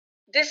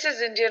This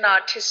is Indian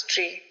Art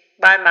History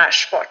by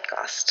MASH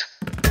Podcast.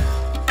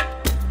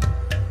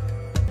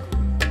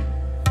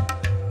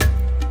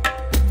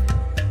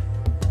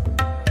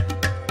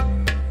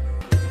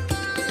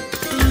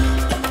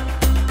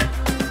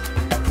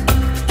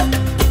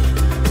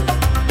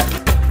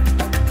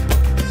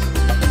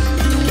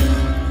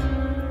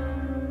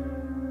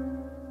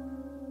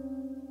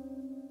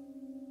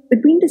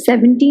 Between the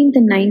 17th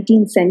and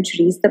 19th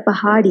centuries, the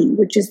Pahari,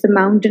 which is the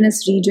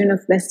mountainous region of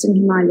Western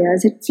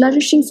Himalayas, had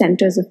flourishing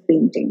centers of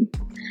painting.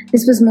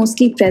 This was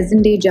mostly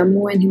present-day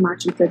Jammu and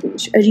Himachal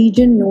Pradesh, a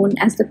region known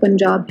as the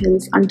Punjab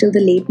Hills until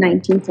the late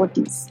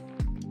 1940s.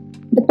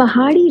 The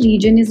Pahari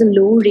region is a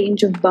low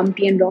range of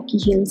bumpy and rocky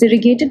hills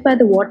irrigated by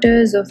the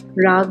waters of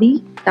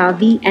Ravi,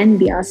 Tavi and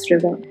Beas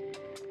River.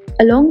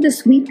 Along the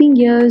sweeping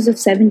years of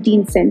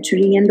 17th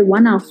century and the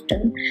one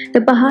after, the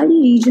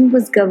Pahari region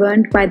was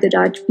governed by the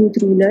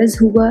Rajput rulers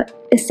who were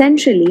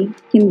essentially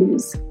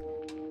Hindus.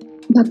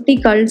 Bhakti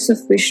cults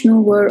of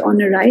Vishnu were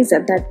on a rise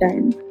at that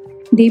time.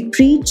 They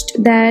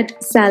preached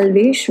that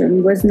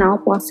salvation was now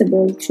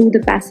possible through the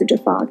passage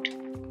of art.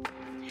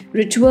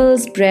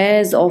 Rituals,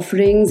 prayers,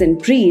 offerings,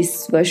 and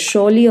priests were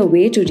surely a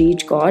way to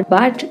reach God,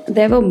 but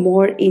there were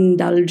more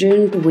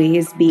indulgent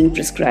ways being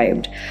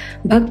prescribed.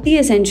 Bhakti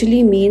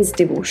essentially means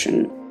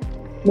devotion,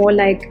 more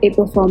like a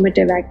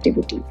performative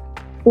activity.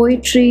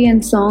 Poetry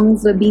and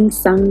songs were being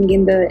sung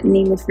in the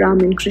name of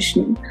Ram and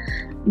Krishna.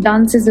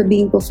 Dances were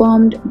being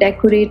performed,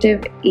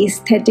 decorative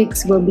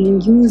aesthetics were being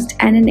used,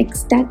 and an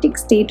ecstatic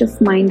state of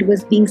mind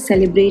was being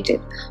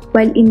celebrated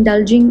while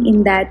indulging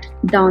in that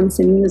dance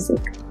and music.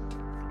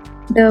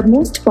 The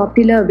most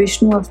popular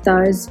Vishnu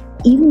avatars,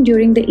 even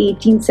during the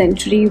 18th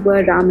century,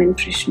 were Ram and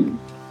Krishna.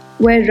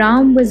 Where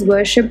Ram was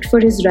worshipped for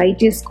his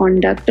righteous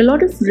conduct, a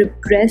lot of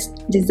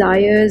repressed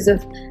desires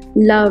of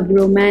love,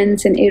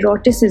 romance, and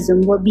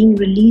eroticism were being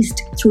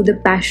released through the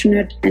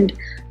passionate and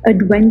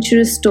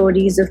adventurous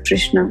stories of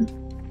Krishna.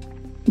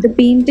 The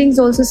paintings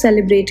also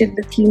celebrated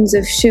the themes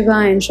of Shiva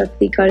and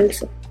Shakti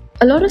cults.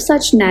 A lot of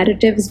such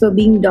narratives were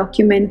being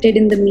documented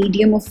in the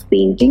medium of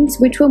paintings,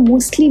 which were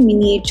mostly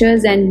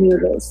miniatures and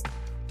murals.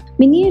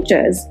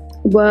 Miniatures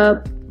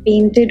were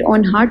painted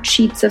on hard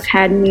sheets of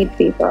handmade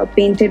paper,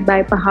 painted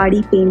by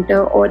Pahari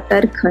painter or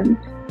Tarkhan,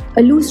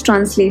 a loose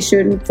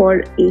translation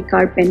for a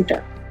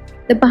carpenter.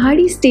 The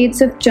Pahari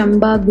states of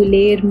Chamba,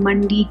 Guler,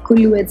 Mandi,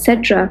 Kullu,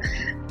 etc.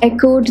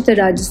 echoed the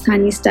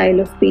Rajasthani style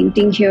of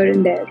painting here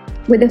and there.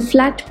 With a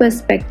flat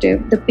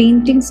perspective, the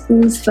painting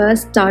schools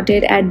first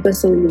started at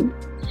Basoli.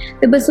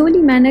 The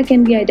Basoli manner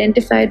can be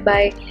identified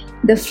by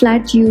the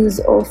flat use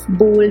of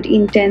bold,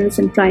 intense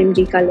and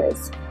primary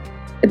colors.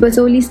 The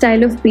Basoli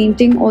style of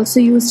painting also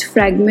used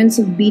fragments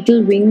of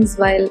beetle wings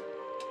while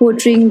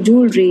portraying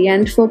jewelry,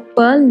 and for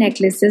pearl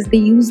necklaces they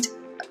used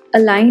a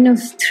line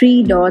of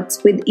 3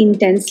 dots with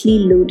intensely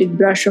loaded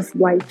brush of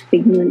white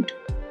pigment.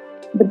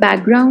 The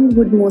background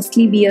would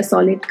mostly be a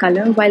solid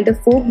color, while the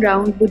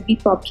foreground would be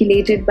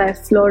populated by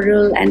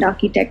floral and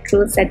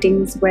architectural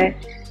settings where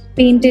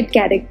painted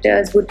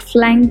characters would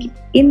flank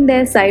in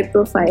their side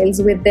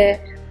profiles with their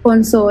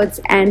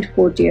consorts and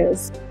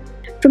courtiers.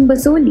 From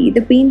Basoli,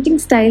 the painting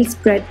style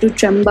spread to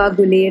Chamba,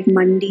 Guler,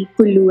 Mandi,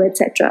 Kullu,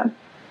 etc.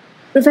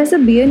 Professor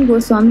B.N.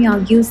 Goswami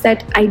argues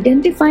that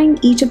identifying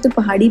each of the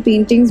Pahari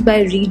paintings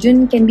by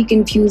region can be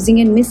confusing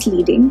and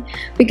misleading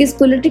because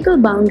political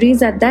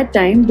boundaries at that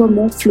time were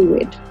more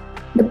fluid.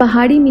 The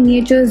Pahari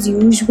miniatures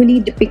usually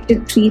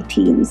depicted 3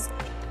 themes.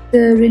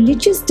 The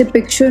religious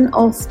depiction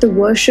of the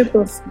worship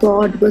of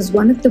God was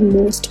one of the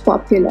most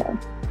popular.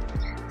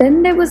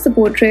 Then there was the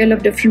portrayal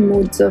of different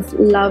moods of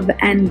love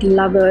and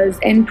lovers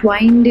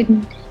entwined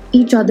in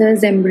each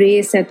other's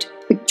embrace at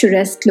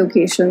picturesque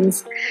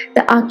locations.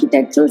 The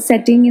architectural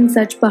setting in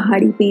such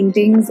Pahari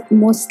paintings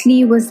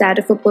mostly was that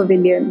of a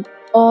pavilion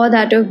or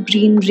that of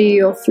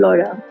greenery or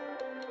flora.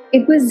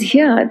 It was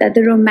here that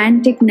the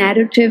romantic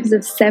narratives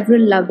of several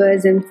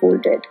lovers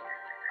unfolded.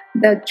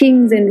 The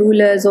kings and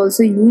rulers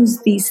also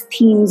used these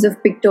themes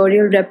of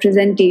pictorial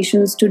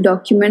representations to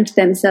document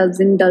themselves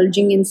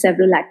indulging in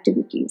several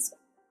activities.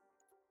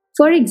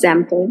 For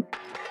example,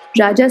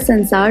 Raja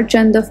Sansar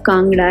Chand of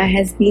Kangra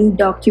has been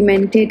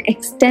documented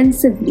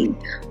extensively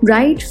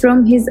right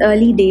from his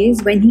early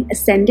days when he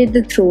ascended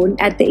the throne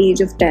at the age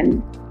of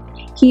 10.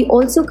 He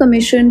also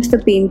commissioned the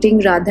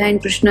painting Radha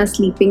and Krishna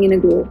sleeping in a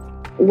grove,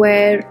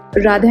 where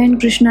Radha and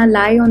Krishna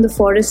lie on the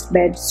forest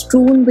bed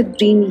strewn with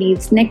green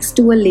leaves next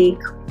to a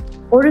lake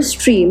or a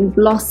stream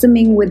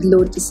blossoming with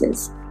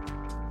lotuses.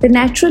 The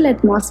natural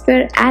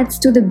atmosphere adds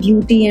to the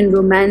beauty and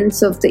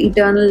romance of the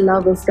eternal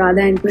love of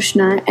Radha and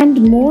Krishna,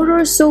 and more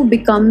or so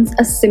becomes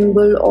a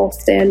symbol of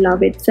their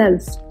love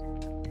itself.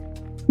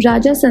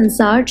 Raja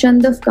Sansar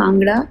Chand of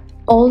Kangra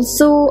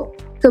also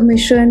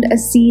commissioned a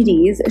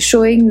series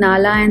showing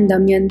Nala and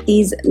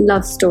Damayanti's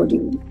love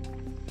story.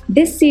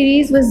 This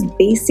series was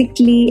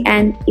basically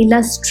an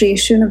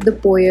illustration of the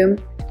poem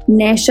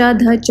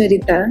Naishadha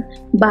Charita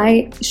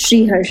by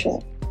Sri Harsha.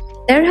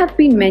 There have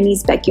been many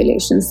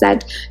speculations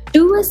that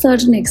To a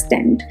certain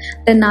extent,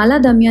 the Nala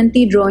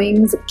Damayanti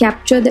drawings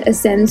capture the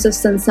essence of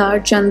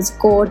Sansar Chand's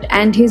court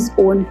and his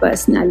own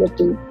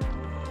personality.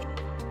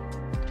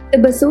 The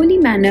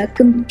Basoli manner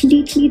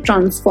completely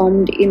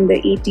transformed in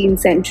the 18th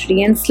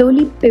century and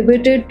slowly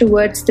pivoted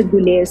towards the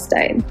Gulair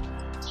style.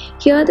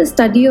 Here, the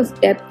study of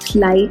depth,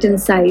 light,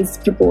 and size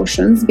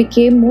proportions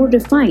became more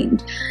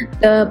refined.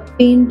 The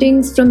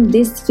paintings from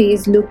this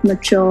phase look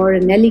mature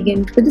and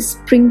elegant with a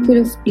sprinkle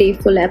of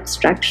playful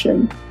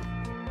abstraction.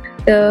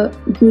 The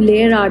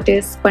Gulair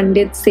artists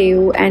Pandit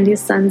Seo and his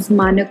sons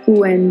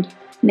Manaku and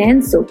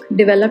Nansuk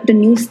developed a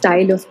new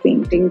style of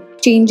painting,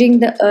 changing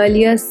the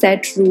earlier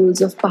set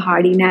rules of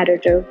Pahari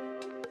narrative.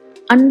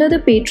 Under the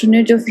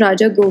patronage of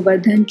Raja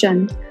Govardhan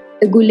Chand,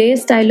 the Gulair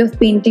style of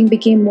painting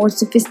became more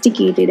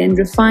sophisticated and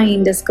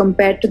refined as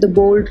compared to the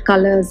bold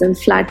colors and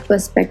flat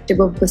perspective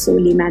of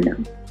Basoli manner.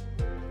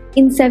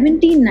 In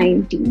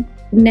 1790,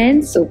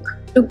 Nansuk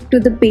took to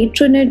the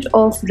patronage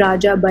of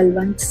Raja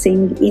Balwant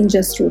Singh in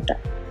Jasrota,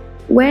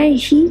 where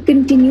he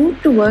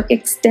continued to work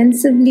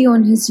extensively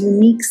on his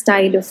unique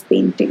style of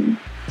painting.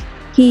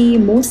 He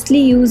mostly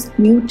used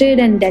muted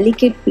and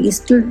delicate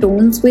pastel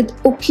tones with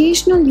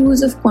occasional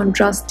use of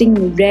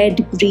contrasting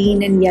red,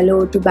 green, and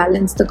yellow to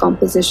balance the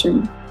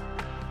composition.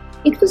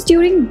 It was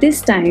during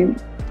this time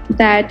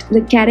that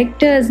the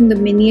characters in the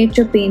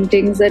miniature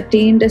paintings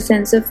attained a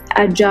sense of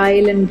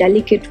agile and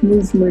delicate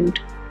movement.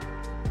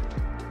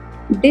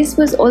 This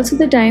was also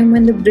the time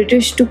when the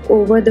British took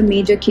over the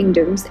major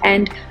kingdoms,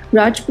 and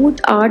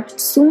Rajput art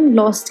soon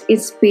lost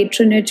its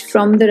patronage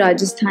from the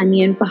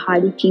Rajasthani and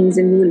Pahari kings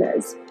and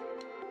rulers.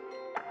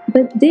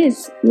 But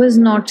this was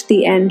not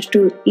the end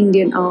to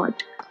Indian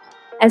art.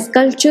 As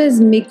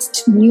cultures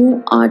mixed,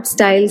 new art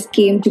styles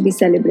came to be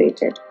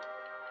celebrated.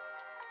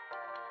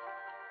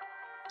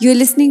 You're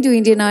listening to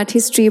Indian Art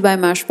History by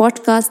Mash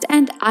Podcast,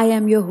 and I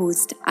am your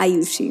host,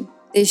 Ayushi.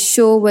 This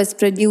show was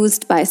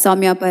produced by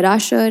Soumya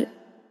Parashar.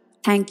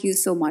 Thank you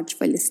so much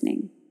for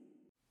listening.